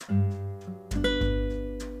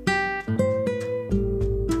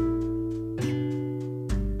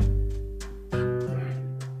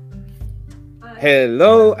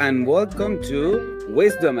Hello and welcome to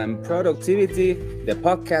Wisdom and Productivity, the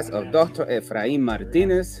podcast of Dr. Efrain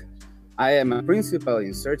Martinez. I am a principal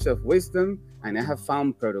in search of wisdom, and I have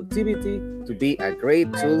found productivity to be a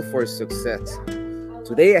great tool for success.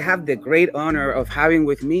 Today, I have the great honor of having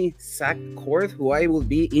with me Zach Korth, who I will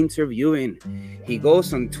be interviewing. He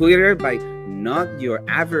goes on Twitter by Not Your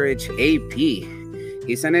Average AP.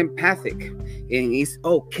 He's an empathic, and it's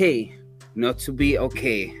okay not to be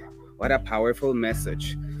okay. What a powerful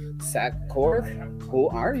message. Zach Korth, who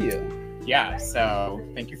are you? Yeah, so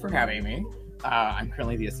thank you for having me. I'm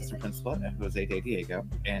currently the assistant principal at Jose de Diego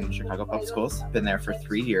in Chicago Public Schools. Been there for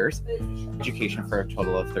 3 years, education for a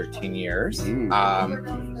total of 13 years.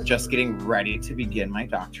 Just getting ready to begin my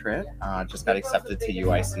doctorate. Just got accepted to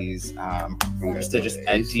UIC's prestigious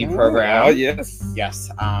EdD program. Oh, yes. Yes.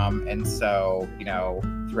 And so,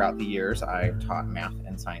 throughout the years, I've taught math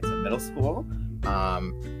and science in middle school.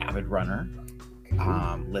 Avid runner,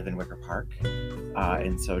 live in Wicker Park,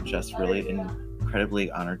 and so just really incredibly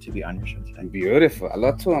honored to be on your show today. Beautiful. A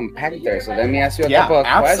lot to unpack there. So let me ask you a couple of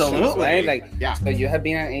questions, right? So you have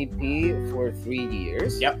been an AP for 3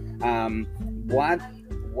 years. Yep. What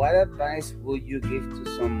advice would you give to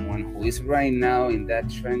someone who is right now in that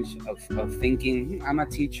trench of thinking, I'm a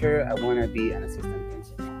teacher, I want to be an assistant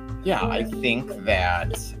principal? Yeah, I think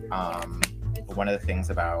that one of the things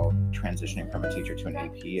about transitioning from a teacher to an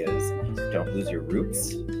AP is don't lose your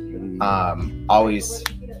roots. Always,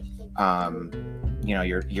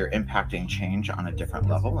 you're impacting change on a different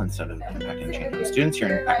level. Instead of impacting change on students, you're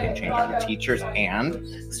impacting change on teachers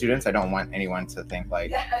and students. I don't want anyone to think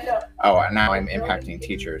like, oh, now I'm impacting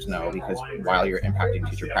teachers. No, because while you're impacting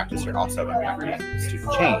teacher practice, you're also impacting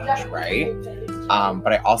student change, right?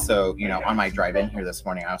 But I also, on my drive in here this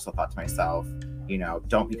morning, I also thought to myself,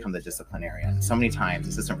 don't become the disciplinarian. So many times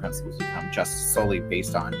assistant principals become just solely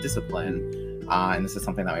based on discipline. And this is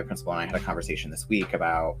something that my principal and I had a conversation this week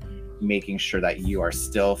about making sure that you are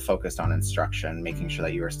still focused on instruction, making sure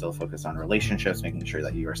that you are still focused on relationships, making sure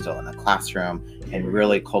that you are still in the classroom and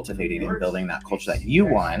really cultivating and building that culture that you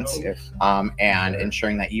want, and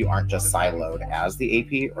ensuring that you aren't just siloed as the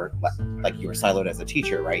AP or like you were siloed as a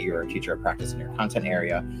teacher, right? You're a teacher of practice in your content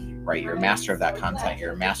area, right? You're a master of that content.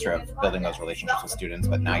 You're a master of building those relationships with students,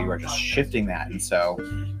 but now you are just shifting that. And so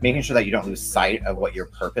making sure that you don't lose sight of what your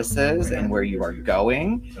purpose is and where you are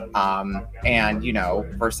going.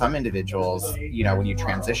 And, for some individuals, when you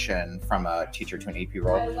transition from a teacher to an AP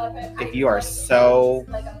role, if you are so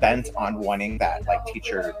bent on wanting that like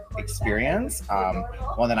teacher experience, one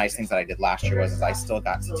of the nice things that I did last year was I still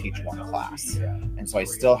got to teach one class. And so I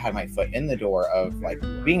still had my foot in the door of like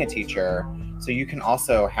being a teacher. So you can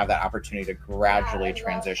also have that opportunity to gradually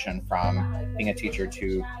transition from being a teacher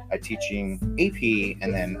to a teaching AP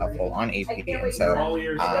and then a full-on AP. And so,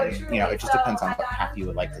 it just depends on what path you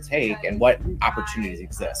would like to take and what opportunities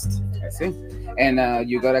exist. I see. And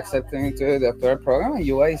you got accepted into the third program at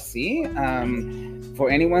UIC.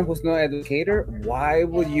 For anyone who's not an educator, why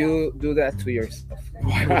would you do that to yourself?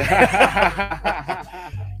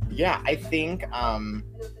 Yeah, I think,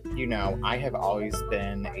 I have always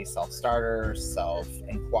been a self-starter,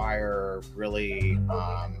 self-inquirer, really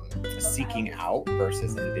seeking out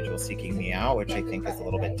versus individuals seeking me out, which I think is a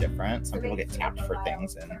little bit different. Some people get tapped for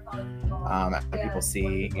things and other people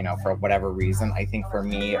see, for whatever reason. I think for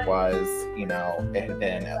me it was, it had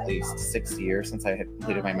been at least 6 years since I had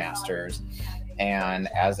completed my master's. And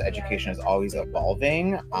as education is always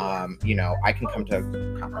evolving, I can come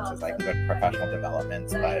to conferences, I can go to professional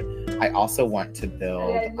developments, but I also want to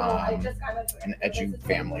build an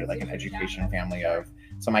family, like an education family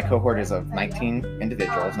so my cohort is of 19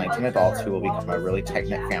 individuals, 19 adults who will become a really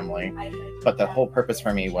tight-knit family. But the whole purpose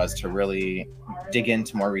for me was to really dig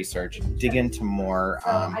into more research, dig into more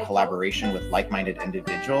collaboration with like-minded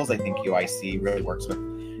individuals. I think UIC really works with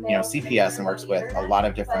CPS and works with a lot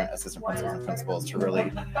of different assistant principals and principals to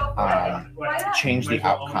really change the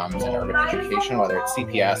outcomes in urban education, whether it's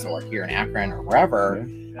CPS or here in Akron or wherever.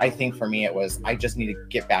 I think for me it was, I just need to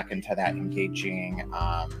get back into that engaging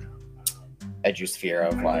edusphere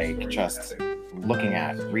of like just looking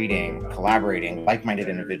at reading, collaborating, like-minded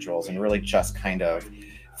individuals, and really just kind of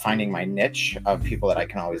finding my niche of people that I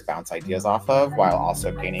can always bounce ideas off of while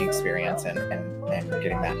also gaining experience and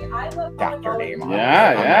getting that doctor name on.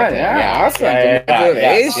 Yeah. Awesome.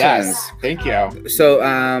 Congratulations. Yes. Thank you. So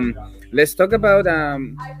let's talk about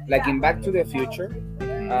like in Back to the Future.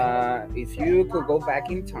 If you could go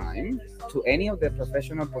back in time to any of the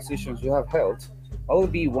professional positions you have held, what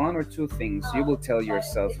would be one or two things you will tell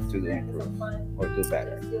yourself to improve or do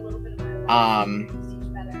better?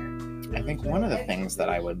 I think one of the things that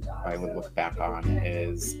I would look back on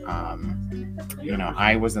is,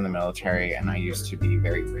 I was in the military and I used to be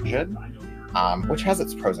very rigid, which has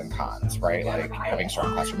its pros and cons, right? Like having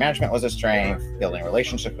strong classroom management was a strength, building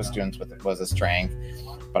relationship with students was a strength.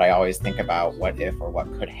 But I always think about what if or what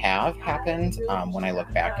could have happened when I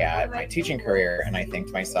look back at my teaching career, and I think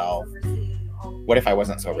to myself, what if I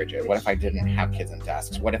wasn't so rigid? What if I didn't have kids in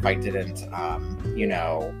desks? What if I didn't,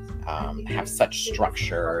 have such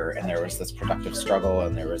structure, and there was this productive struggle,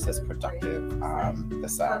 and there was this productive,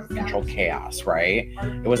 controlled chaos, right?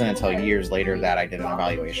 It wasn't until years later that I did an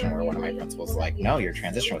evaluation where one of my principals was like, no, your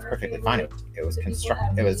transition was perfectly fine. It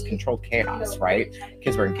was controlled chaos, right?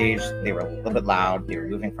 Kids were engaged, they were a little bit loud, they were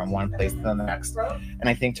moving from one place to the next. And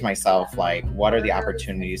I think to myself, like, what are the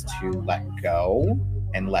opportunities to let go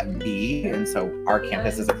and let be? And so our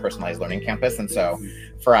campus is a personalized learning campus. And so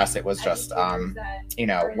for us, it was just,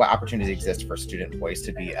 what opportunities exist for student voice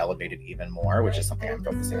to be elevated even more, which is something I'm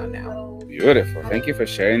focusing on now. Beautiful. Thank you for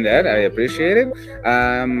sharing that. I appreciate it.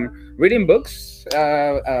 Reading books.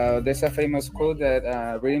 There's a famous quote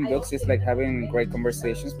that reading books is like having great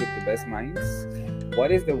conversations with the best minds.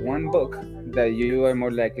 What is the one book that you are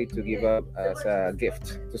more likely to give up as a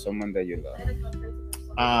gift to someone that you love?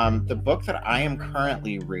 The book that I am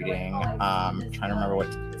currently reading, trying to remember what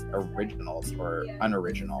it's originals or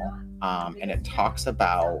unoriginal, and it talks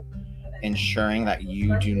about ensuring that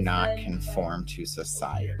you do not conform to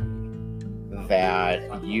society,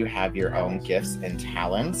 that you have your own gifts and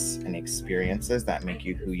talents and experiences that make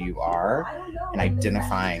you who you are, and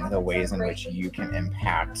identifying the ways in which you can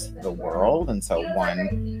impact the world. And so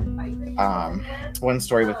one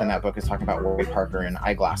story within that book is talking about Warby Parker and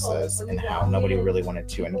eyeglasses, and how nobody really wanted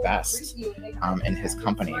to invest in his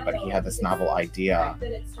company, but he had this novel idea,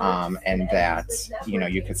 and that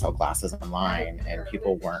you could sell glasses online, and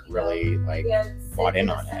people weren't really bought in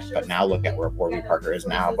on it. But now look at where Warby Parker is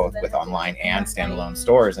now, both with online and standalone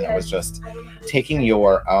stores. And it was just taking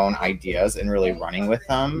your own ideas and really running with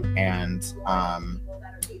them. And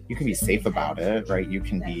you can be safe about it, right? You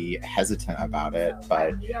can be hesitant about it,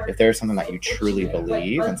 but if there's something that you truly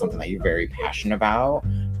believe and something that you're very passionate about,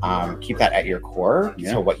 keep that at your core.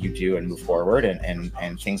 So what you do and move forward,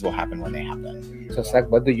 and things will happen when they happen. So Zach,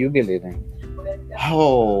 what do you believe in?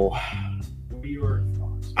 Oh,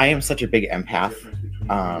 I am such a big empath.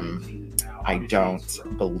 I don't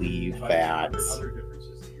believe that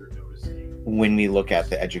when we look at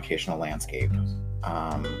the educational landscape,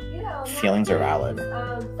 feelings are valid.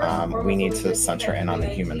 We need to center in on the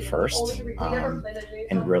human first,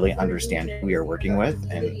 and really understand who we are working with,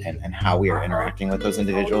 and how we are interacting with those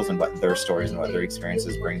individuals, and what their stories and what their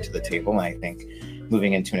experiences bring to the table. And I think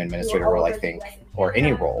moving into an administrator role, or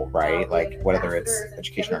any role, right? Like whether it's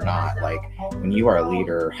education or not, when you are a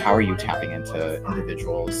leader, how are you tapping into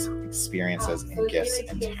individuals' experiences and gifts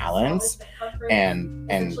and talents,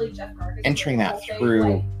 and entering that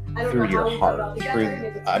through your heart,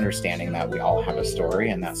 through understanding that we all have a story,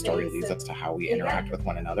 and that story leads us to how we interact with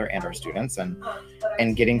one another and our students, and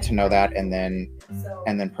getting to know that, and then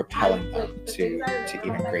propelling them to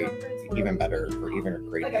even better, or even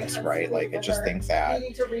greatness, right? It just thinks that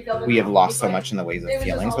we have lost so much in the ways of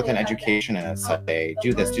feelings within education, and it's such a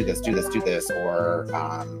do this, or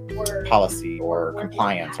policy or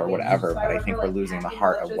compliance or whatever. But I think we're losing the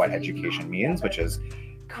heart of what education means, which is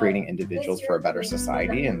creating individuals for a better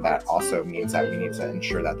society. And that also means that we need to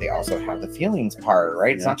ensure that they also have the feelings part,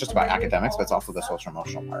 right? It's not just about academics, but it's also the social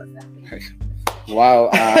emotional part. Wow.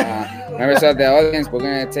 Members of the audience, we're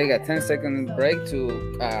going to take a 10-second break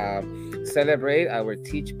to celebrate our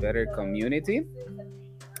Teach Better community.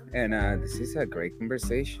 And this is a great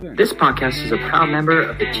conversation. This podcast is a proud member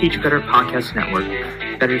of the Teach Better Podcast Network.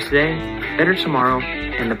 Better today, better tomorrow,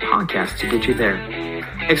 and the podcast to get you there.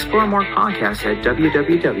 Explore more podcasts at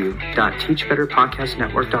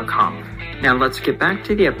www.teachbetterpodcastnetwork.com. Now let's get back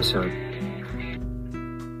to the episode.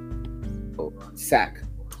 Zach,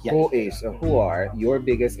 who are your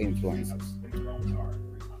biggest influences?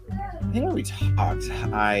 I think when we talked,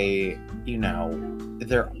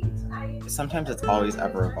 sometimes it's always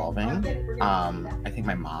ever evolving. I think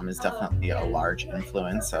my mom is definitely a large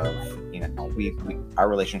influence of, our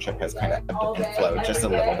relationship has kind of ebbed and flowed just a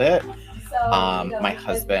little bit. My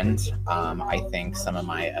husband, I think some of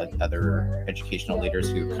my other educational leaders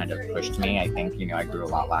who kind of pushed me, I think, I grew a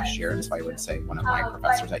lot last year. And so I would say one of my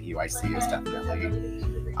professors at UIC is definitely,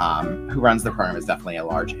 who runs the program, is definitely a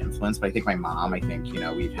large influence. But I think my mom,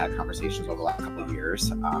 we've had conversations over the last couple of years,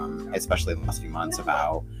 especially the last few months,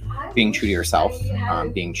 about being true to yourself,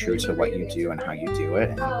 being true to what you do and how you do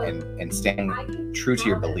it, and staying true to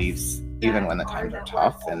your beliefs even when the times are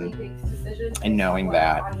tough, and knowing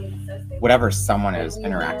that whatever someone is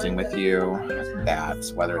interacting with you,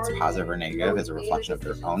 that whether it's positive or negative is a reflection of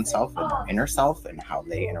their own self and inner self and how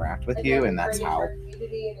they interact with you. And that's how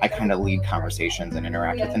I kind of lead conversations and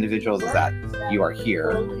interact with individuals, is that you are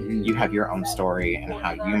here, you have your own story, and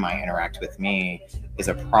how you might interact with me is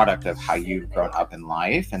a product of how you've grown up in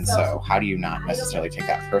life. And so how do you not necessarily take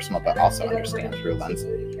that personal, but also understand through a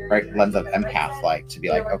lens of empath, like to be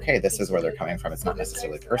like, okay, this is where they're coming from. It's not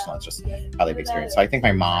necessarily personal, it's just how they've experienced. So I think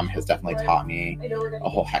my mom has definitely taught me a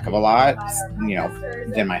whole heck of a lot,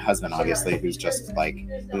 than my husband, obviously, who's just like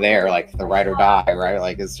there, like the ride or die, right?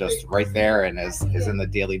 Like is just right there and is in the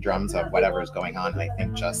daily drums of whatever is going on. And I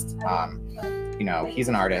think just, he's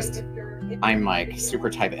an artist. I'm like super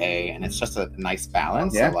type A, and it's just a nice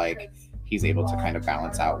balance. Yeah. So like he's able to kind of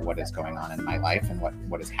balance out what is going on in my life and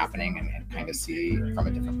what is happening and kind of see from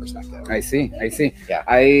a different perspective. I see. Yeah.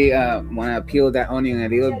 I want to peel that onion a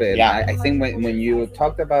little bit. Yeah. I think when you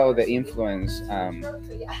talked about the influence,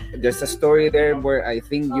 there's a story there where I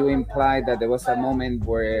think you implied that there was a moment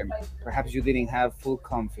where perhaps you didn't have full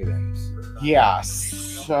confidence. Yeah.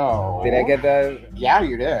 So did I get that? Yeah,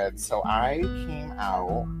 you did. So I came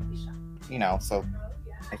out, so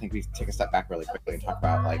I think we take a step back really quickly and talk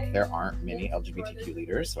about like there aren't many LGBTQ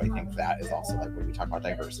leaders. So I think that is also like when we talk about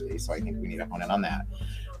diversity. So I think we need to hone in on that.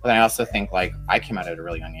 But then I also think like I came out at a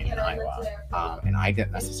really young age in Iowa, and I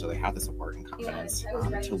didn't necessarily have the support and confidence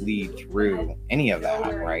to lead through any of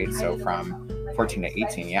that, right? So from 14 to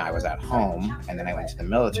 18, I was at home, and then I went to the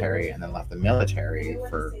military, and then left the military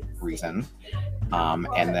for reason,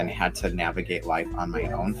 and then had to navigate life on my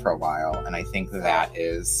own for a while. And I think that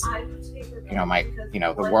is,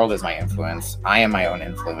 the world is my influence. I am my own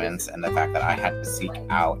influence, and the fact that I had to seek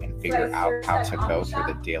out and figure out how to go through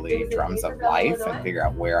the daily drums of life and figure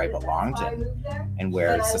out where I belonged and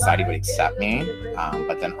where society would accept me,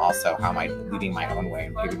 but then also how am I leading my own way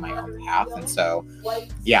and paving my own path. And so,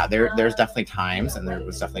 there's definitely times, and there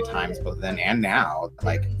was definitely times both then and now,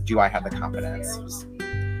 like, do I have the confidence? I was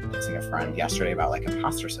texting a friend yesterday about like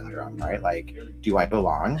imposter syndrome, right? Like, do I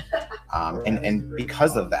belong? And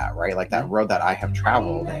because of that, right? Like that road that I have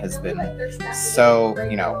traveled has been so,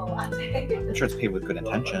 I'm sure it's paved with good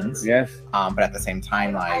intentions. Yes. But at the same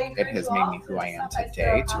time, like it has made me who I am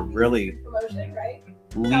today to really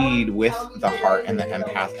lead with the heart and the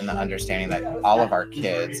empath and the understanding that all of our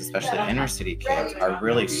kids, especially inner city kids, are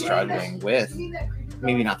really struggling with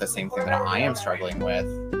maybe not the same thing that I am struggling with,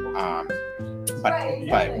 but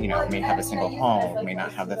may have a single home, may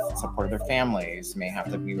not have the support of their families, may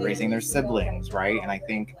have to be raising their siblings, right? And I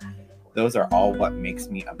think those are all what makes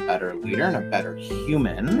me a better leader and a better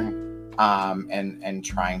human, and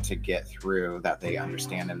trying to get through that they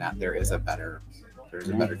understand and that there's a better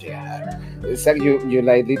day ahead. Zach, you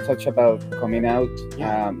lightly touch about coming out.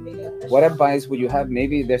 What advice would you have?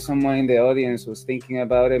 Maybe there's someone in the audience who's thinking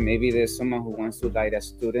about it. Maybe there's someone who wants to guide a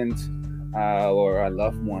student or a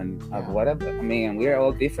loved one. Whatever. I mean, we're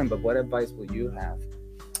all different, but what advice would you have?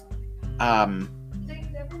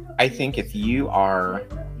 I think if you are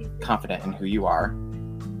confident in who you are,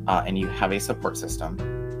 and you have a support system,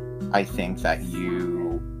 I think that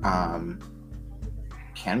you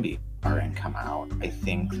can be and come out. I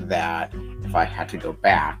think that if I had to go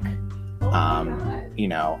back,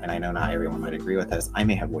 and I know not everyone might agree with this, I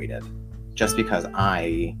may have waited, just because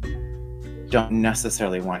I don't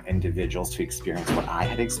necessarily want individuals to experience what I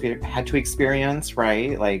had to experience,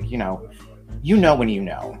 right? Like, when you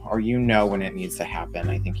know, or when it needs to happen.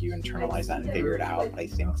 I think you internalize that and figure it out. I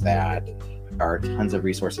think that there are tons of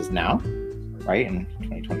resources now, right, in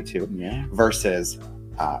 2022, versus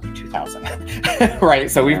 2000,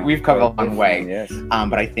 right? So we've come a long way. Yes.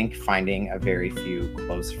 But I think finding a very few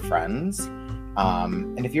close friends,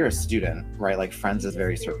 and if you're a student, right, like friends is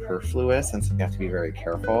very superfluous, and so you have to be very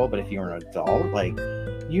careful. But if you're an adult, like,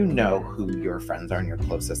 who your friends are and your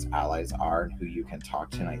closest allies are and who you can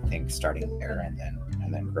talk to. And I think starting there and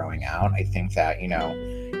then growing out, I think that,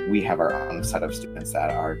 we have our own set of students that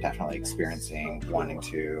are definitely experiencing wanting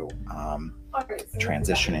to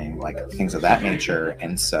transitioning, like things of that nature.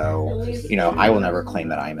 And so, I will never claim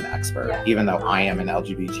that I am an expert, even though I am an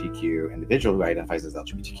LGBTQ individual who identifies as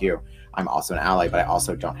LGBTQ. I'm also an ally, but I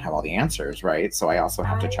also don't have all the answers, right? So I also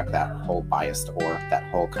have to check that whole biased or that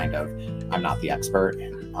whole kind of, I'm not the expert,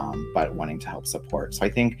 but wanting to help support. So I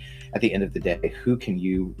think at the end of the day, who can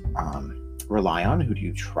you rely on? Who do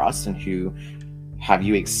you trust? And who have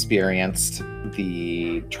you experienced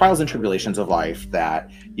the trials and tribulations of life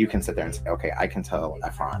that you can sit there and say, okay, I can tell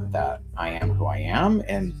Efron that I am who I am,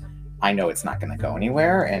 and I know it's not going to go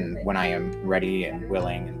anywhere. And when I am ready and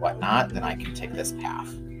willing and whatnot, then I can take this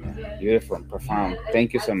path. Beautiful and profound.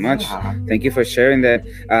 Thank you so much. Yeah. Thank you for sharing that.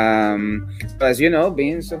 So as you know,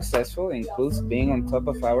 being successful includes being on top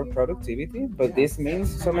of our productivity, but this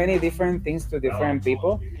means so many different things to different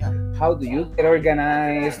people. Yeah. How do you get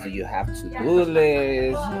organized? Do you have to-do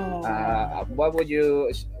lists? What would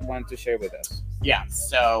you want to share with us? Yeah,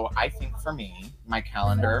 so I think for me, my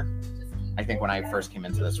calendar, I think when I first came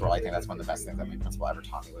into this role, I think that's one of the best things that my principal ever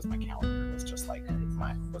taught me was my calendar. It was just like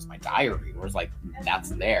my diary. It was like, that's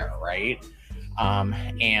there, right?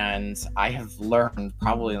 And I have learned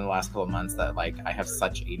probably in the last couple of months that like I have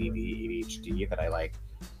such ADD, ADHD that I like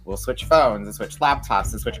will switch phones and switch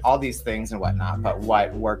laptops and switch all these things and whatnot. But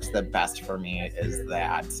what works the best for me is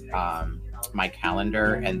that my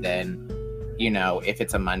calendar, and then if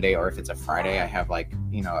it's a Monday or if it's a Friday, I have like,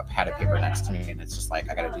 a pad of paper next to me, and it's just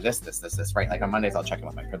like, I got to do this, right? Like on Mondays, I'll check in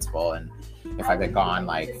with my principal. And if I've been gone,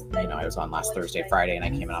 like, I was on last Thursday, Friday, and I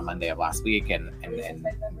came in on Monday of last week, and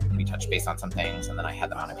we touched base on some things, and then I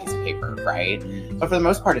had them on a piece of paper, right? But for the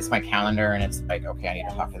most part, it's my calendar, and it's like, okay, I need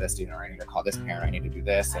to talk to this student, or I need to call this parent, I need to do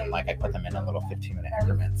this. And like, I put them in a little 15-minute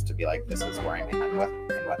increments to be like, this is where I'm at with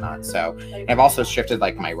and whatnot. So I've also shifted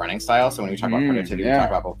like my running style. So when we talk about productivity, we talk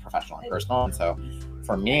about both professional and personal. And so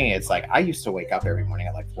for me, it's like I used to wake up every morning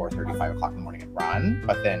at like 4:30, 5 o'clock in the morning and run.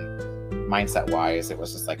 But then mindset wise, it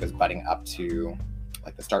was just like it was budding up to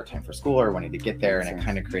like the start time for school or wanting to get there. And it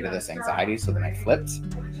kind of created this anxiety. So then I flipped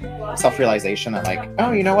self-realization that like,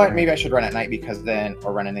 oh, you know what? Maybe I should run at night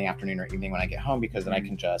or run in the afternoon or evening when I get home, because then I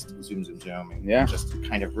can just zoom and just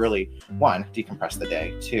kind of really, one, decompress the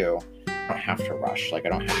day. Two, I don't have to rush. Like I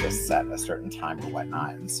don't have to set a certain time or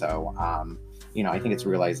whatnot. And so, I think it's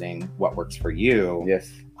realizing what works for you.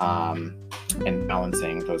 Yes. And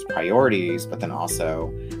balancing those priorities, but then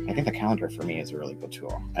also, I think the calendar for me is a really good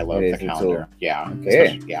tool. I love the calendar. Yeah.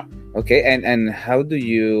 Okay. Yeah. Okay. And how do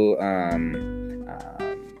you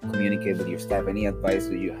communicate with your staff? Any advice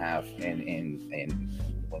do you have in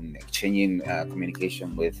when exchanging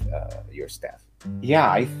communication with your staff?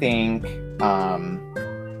 Yeah, I think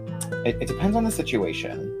it depends on the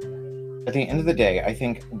situation. At the end of the day, I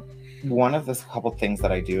think one of the couple things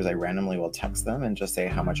that I do is I randomly will text them and just say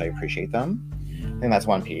how much I appreciate them. I think that's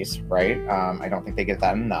one piece, right? I don't think they get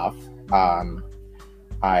that enough. Depending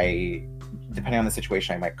on the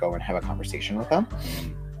situation, I might go and have a conversation with them.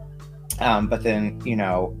 But then,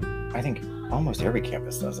 I think almost every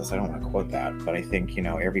campus does this. I don't want to quote that, but I think,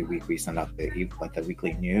 every week we send out the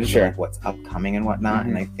weekly news, sure, like what's upcoming and whatnot.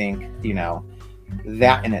 And I think,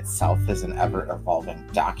 that in itself is an ever-evolving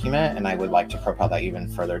document, and I would like to propel that even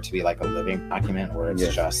further to be like a living document where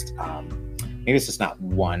it's just maybe it's just not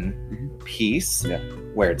one piece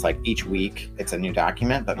where it's like each week it's a new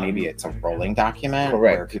document, but maybe it's a rolling document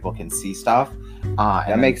where people can see stuff.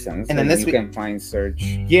 That makes sense. And then this week, can find search.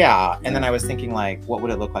 Yeah. And then I was thinking like, what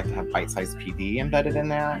would it look like to have bite-sized PD embedded in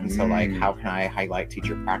that? And so like, how can I highlight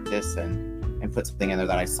teacher practice and put something in there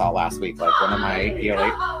that I saw last week? Like one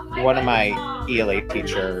of my ELA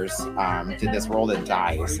teachers did this roll the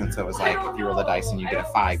dice. And so it was like, if you roll the dice and you get a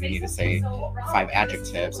 5, you need to say 5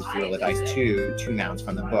 adjectives. If you roll the dice 2 nouns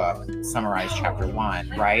from the book, summarize chapter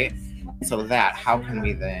 1, right? So how can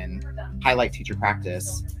we then highlight teacher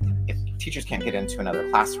practice? If teachers can't get into another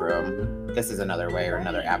classroom, this is another way or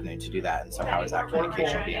another avenue to do that. And so how is that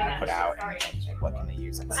communication being put out, and what can they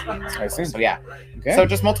use and see? I see. So yeah. Okay. So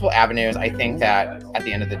just multiple avenues. I think that at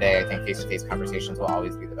the end of the day, I think face-to-face conversations will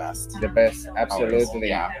always be the best. The best, absolutely. Always.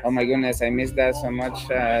 Yeah. Oh my goodness, I missed that so much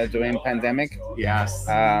during pandemic. Yes.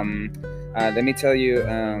 Let me tell you,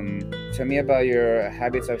 tell me about your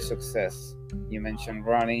habits of success. You mentioned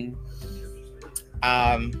running.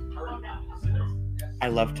 I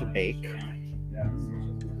love to bake.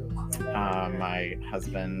 My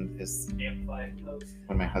husband is,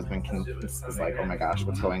 when my husband is like, oh my gosh,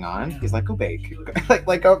 what's going on? He's like, go bake,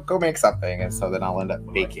 like go make something. And so then I'll end up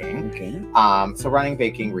baking. Okay. So running,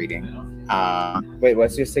 baking, reading. Wait,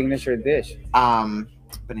 what's your signature dish?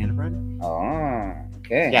 Banana bread. Oh,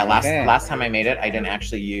 okay. Yeah. Last time I made it, I didn't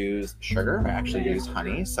actually use sugar. I actually used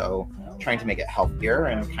honey. So trying to make it healthier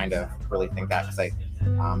and kind of really think that, because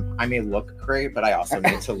I may look great, but I also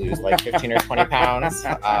need to lose like 15 or 20 pounds.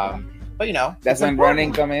 But that's when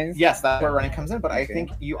running comes in. Yes, that's where running comes in. But I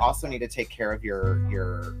think you also need to take care of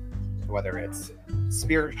your whether it's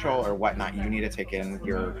spiritual or whatnot. You need to take in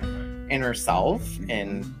your inner self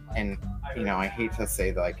and you know, I hate to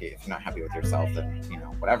say that, like, if you're not happy with yourself, then, you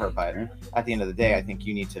know, whatever. But at the end of the day, I think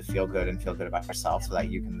you need to feel good and feel good about yourself so that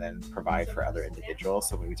you can then provide for other individuals.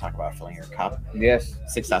 So when we talk about filling your cup, Yes.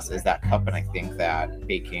 success is that cup. And I think that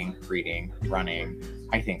baking, reading, running,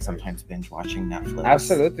 I think sometimes binge watching Netflix.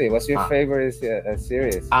 Absolutely. What's your favorite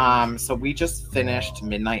series? So we just finished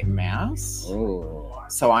Midnight Mass. Ooh.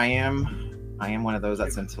 So I am one of those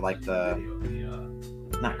that's into like the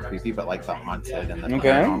not creepy, but like the haunted and the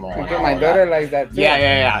paranormal. Okay, my daughter likes that too.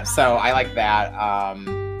 Yeah. So I like that.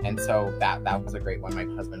 And so that was a great one. My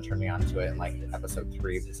husband turned me on to it in like episode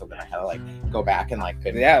 3. So then I had to like go back and like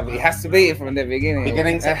yeah, it has to be from the beginning.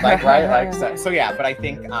 To, like, right? Like so yeah, but I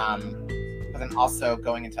think but then also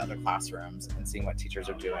going into other classrooms and seeing what teachers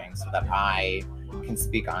are doing so that I can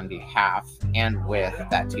speak on behalf and with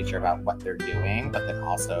that teacher about what they're doing, but then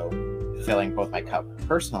also filling both my cup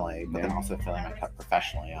personally, but then also filling my cup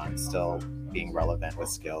professionally on still being relevant with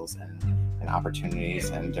skills and opportunities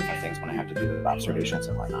and different things when I have to do the observations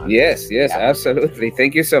and whatnot. Yes, absolutely.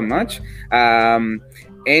 Thank you so much.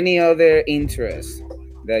 Any other interests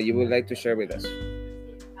that you would like to share with us?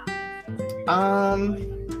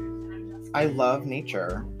 I love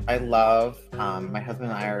nature. I love, my husband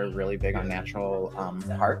and I are really big on natural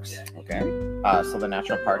parks. Okay. So the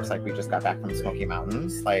natural parks, like we just got back from Smoky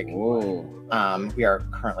Mountains. Like, ooh. We are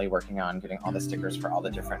currently working on getting all the stickers for all the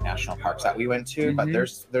different national parks that we went to. But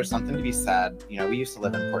there's something to be said. You know, we used to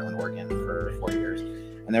live in Portland, Oregon for 4 years.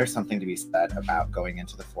 And there's something to be said about going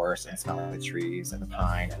into the forest and smelling the trees and the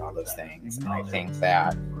pine and all those things. And I think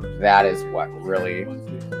that is what really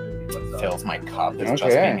fills my cup is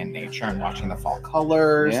just being in nature and watching the fall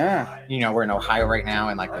colors. Yeah. You know, we're in Ohio right now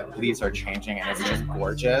and like the leaves are changing and it's just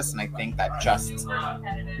gorgeous. And I think that just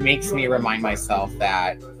makes me remind myself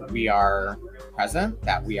that we are present,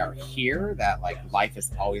 that we are here, that like life is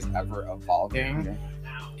always ever evolving,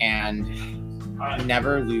 and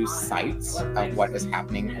never lose sight of what is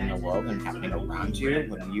happening in the world and happening around you.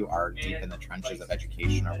 When you are deep in the trenches of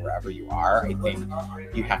education or wherever you are, I think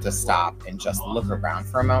you have to stop and just look around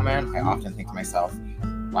for a moment. I often think to myself,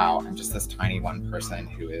 wow, I'm just this tiny one person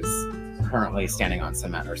who is currently standing on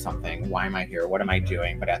cement or something. Why am I here? What am I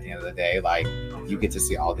doing? But at the end of the day, like, you get to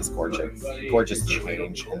see all this gorgeous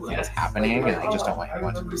change and things happening. And I just don't want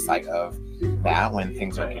anyone to lose sight of that when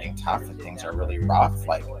things are getting tough and things are really rough.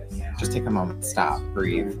 Like, just take a moment, stop,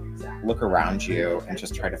 breathe, look around you, and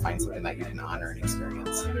just try to find something that you can honor and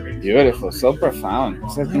experience. Beautiful, so profound.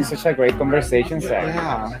 This has been such a great conversation, Zach.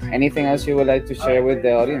 Yeah. Anything else you would like to share with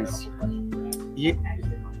the audience?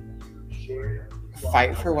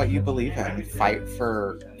 Fight for what you believe in. Fight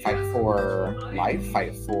for life.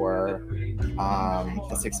 Fight for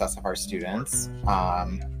the success of our students.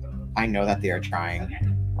 I know that they are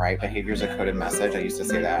trying. Right? Behavior is a coded message. I used to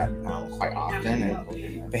say that quite often.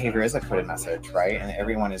 And behavior is a coded message, right? And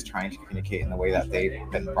everyone is trying to communicate in the way that they've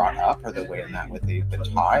been brought up or the way in that what they've been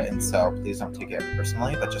taught. And so please don't take it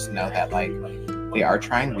personally, but just know that like they are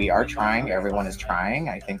trying, we are trying, everyone is trying.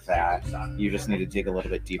 I think that you just need to dig a little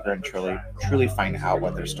bit deeper and truly find out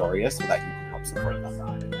what their story is so that you can help support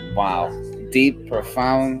them. Wow. Deep,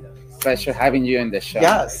 profound. Pleasure having you in the show.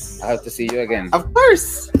 Yes. I hope to see you again. Of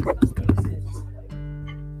course.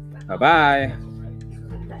 Bye-bye.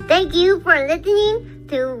 Thank you for listening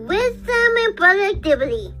to Wisdom and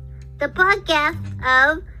Productivity, the podcast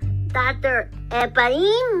of Dr.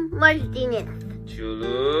 Efrain Martinez.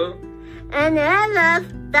 Chulo. And I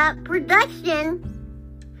love that production.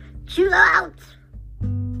 Chulo out.